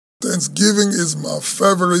Thanksgiving is my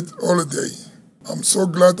favorite holiday. I'm so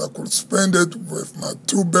glad I could spend it with my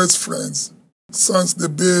two best friends, Sans the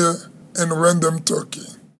Bear and Random Turkey.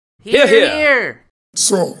 Hear, hear!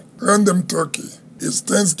 So, Random Turkey, is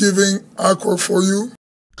Thanksgiving awkward for you?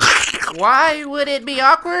 Why would it be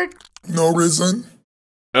awkward? No reason?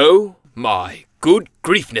 Oh my good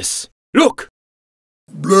griefness! Look!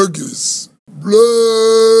 Bluggies. Bluggies.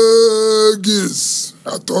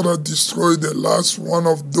 I thought I destroyed the last one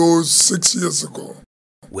of those 6 years ago.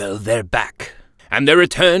 Well, they're back. And their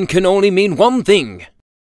return can only mean one thing.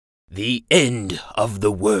 The end of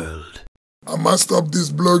the world. I must stop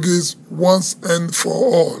these bluggies once and for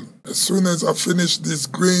all, as soon as I finish this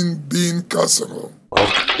green bean casserole.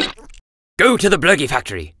 Go to the Blurgy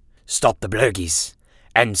factory, stop the Blurgies,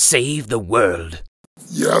 and save the world.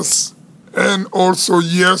 Yes, and also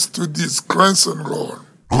yes to this crimson roll.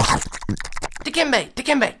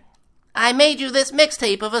 Dikembe, I made you this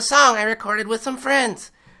mixtape of a song I recorded with some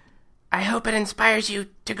friends. I hope it inspires you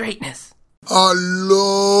to greatness. I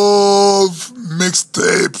love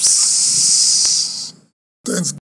mixtapes. Thanks.